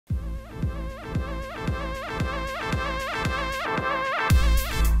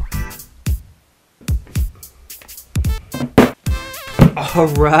All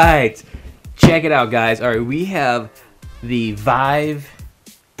right, check it out, guys. All right, we have the Vive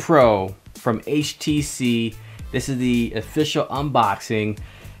Pro from HTC. This is the official unboxing.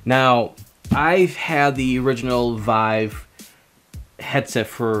 Now, I've had the original Vive headset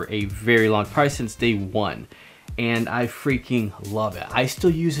for a very long time, probably since day one, and I freaking love it. I still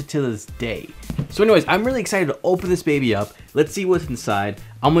use it to this day. So anyways, I'm really excited to open this baby up. Let's see what's inside.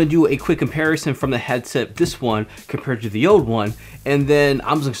 I'm gonna do a quick comparison from the headset, this one compared to the old one, and then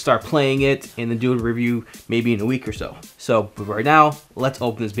I'm just gonna start playing it and then do a review maybe in a week or so. So, but right now, let's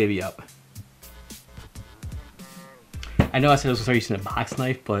open this baby up. I know I said I was gonna start using a box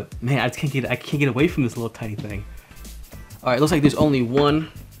knife, but man, I can't get away from this little tiny thing. All right, looks like there's only one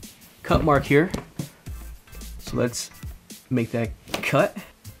cut mark here. So let's make that cut.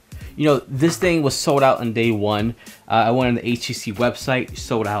 You know, this thing was sold out on day one. I went on the HTC website,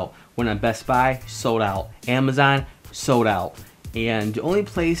 sold out. Went on Best Buy, sold out. Amazon, sold out. And the only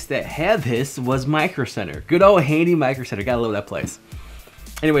place that had this was Micro Center. Good old handy Micro Center. Gotta love that place.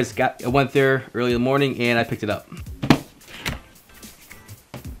 Anyways, I went there early in the morning and I picked it up.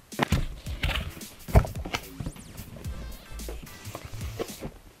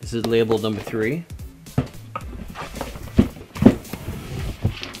 This is labeled number 3.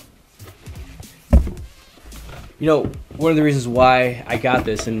 You know, one of the reasons why I got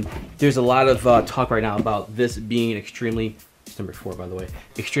this, and there's a lot of talk right now about this being extremely, it's number 4 by the way,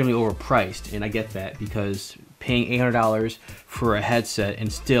 extremely overpriced, and I get that because paying $800 for a headset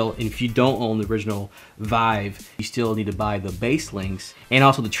and still, and if you don't own the original Vive, you still need to buy the base links and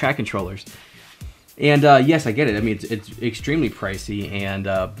also the track controllers. And yes, I get it. I mean, it's extremely pricey, and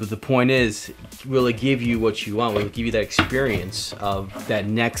but the point is, will it give you what you want? Will it give you that experience of that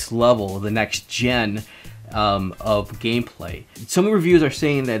next level, the next gen of gameplay? Some reviews are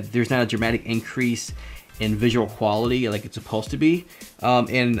saying that there's not a dramatic increase in visual quality like it's supposed to be,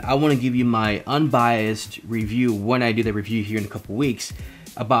 and I want to give you my unbiased review when I do the review here in a couple weeks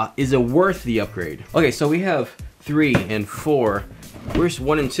about is it worth the upgrade. Okay, so we have 3 and 4. Where's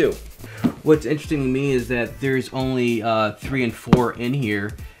 1 and 2? What's interesting to me is that there's only 3 and 4 in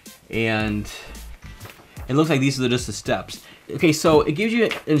here, and it looks like these are just the steps. Okay, so it gives you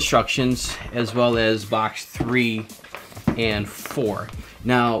instructions as well as box 3 and 4.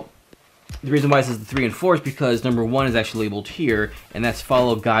 Now, the reason why this is the 3 and 4 is because number 1 is actually labeled here, and that's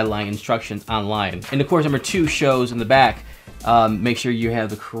follow guideline instructions online. And of course, number 2 shows in the back, make sure you have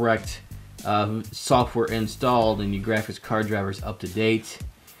the correct software installed and your graphics card drivers up to date.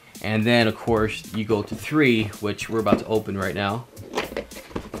 And then, of course, you go to 3, which we're about to open right now.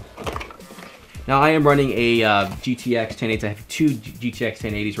 Now, I am running a GTX 1080s. I have 2 GTX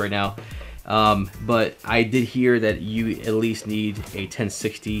 1080s right now. But I did hear that you at least need a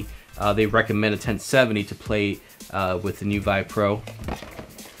 1060. They recommend a 1070 to play with the new Vive Pro.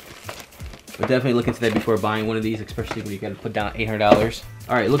 But definitely look into that before buying one of these, especially when you got to put down $800.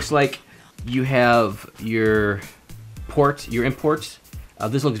 All right, it looks like you have your ports, your imports.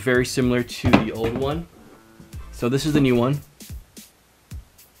 This looks very similar to the old one. So this is the new one.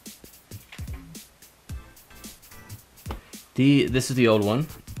 This is the old one.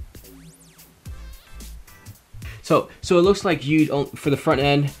 So it looks like you don't, for the front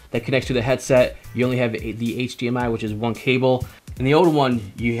end that connects to the headset, you only have the HDMI, which is 1 cable. In the old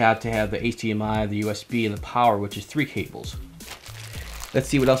one, you have to have the HDMI, the USB, and the power, which is 3 cables. Let's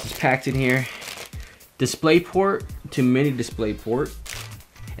see what else is packed in here. Display port to mini display port.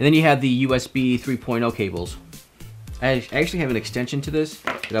 And then you have the USB 3.0 cables. I actually have an extension to this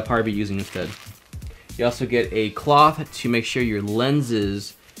that I'll probably be using instead. You also get a cloth to make sure your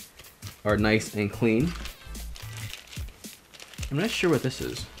lenses are nice and clean. I'm not sure what this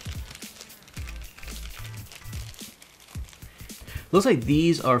is. Looks like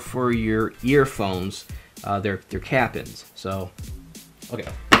these are for your earphones. They're cap-ins. So, okay.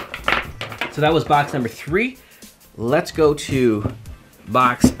 So that was box number 3. Let's go to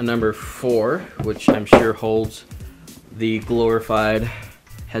box number 4, which I'm sure holds the glorified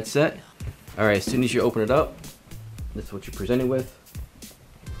headset. All right, as soon as you open it up, this is what you're presented with.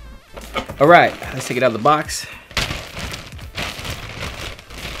 All right, let's take it out of the box.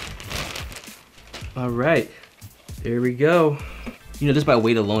 All right, there we go. You know, just by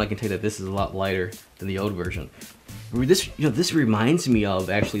weight alone, I can tell you that this is a lot lighter than the old version. This, you know, this reminds me of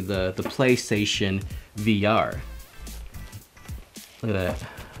actually the PlayStation VR. Look at that.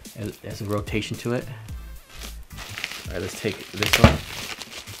 It has a rotation to it. All right, let's take this one.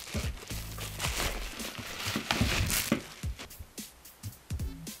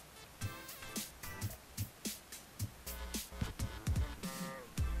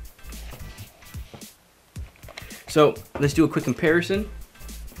 So let's do a quick comparison.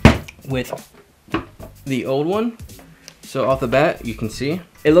 with the old one. So off the bat, you can see,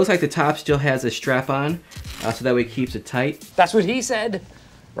 it looks like the top still has a strap on, so that way it keeps it tight. That's what he said,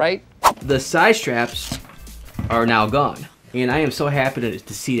 right? The side straps are now gone. And I am so happy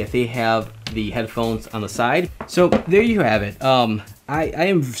to see that they have the headphones on the side. So there you have it. I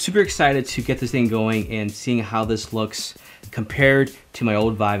am super excited to get this thing going and seeing how this looks compared to my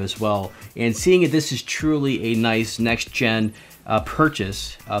old Vive as well. And seeing if this is truly a nice next gen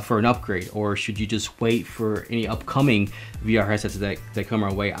purchase for an upgrade, or should you just wait for any upcoming VR headsets that come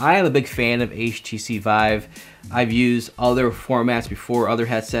our way. I am a big fan of HTC Vive. I've used other formats before, other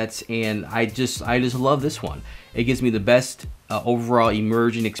headsets, and I just love this one. It gives me the best overall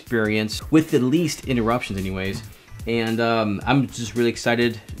immersion experience with the least interruptions anyways. And I'm just really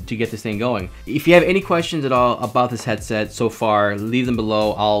excited to get this thing going. If you have any questions at all about this headset so far, leave them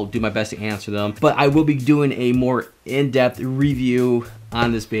below. I'll do my best to answer them. But I will be doing a more in-depth review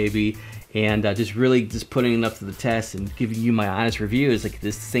on this baby, and just putting it up to the test and giving you my honest review. Is like,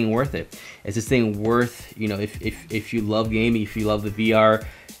 this thing worth it? Is this thing worth, you know, if you love gaming, if you love the VR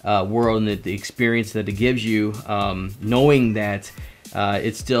world and the experience that it gives you, knowing that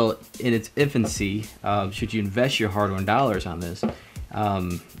it's still in its infancy, should you invest your hard-earned dollars on this?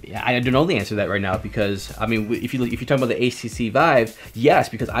 I don't know the answer to that right now, because I mean, if you're talking about the HTC Vive, yes,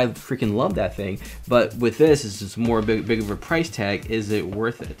 because I freaking love that thing. But with this, it's just more big of a price tag. Is it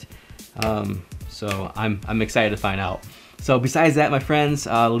worth it? So I'm excited to find out. So besides that, my friends,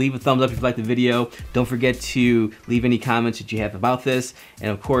 leave a thumbs up if you liked the video. Don't forget to leave any comments that you have about this,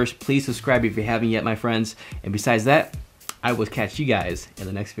 and of course, please subscribe if you haven't yet, my friends. And besides that, I will catch you guys in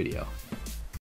the next video.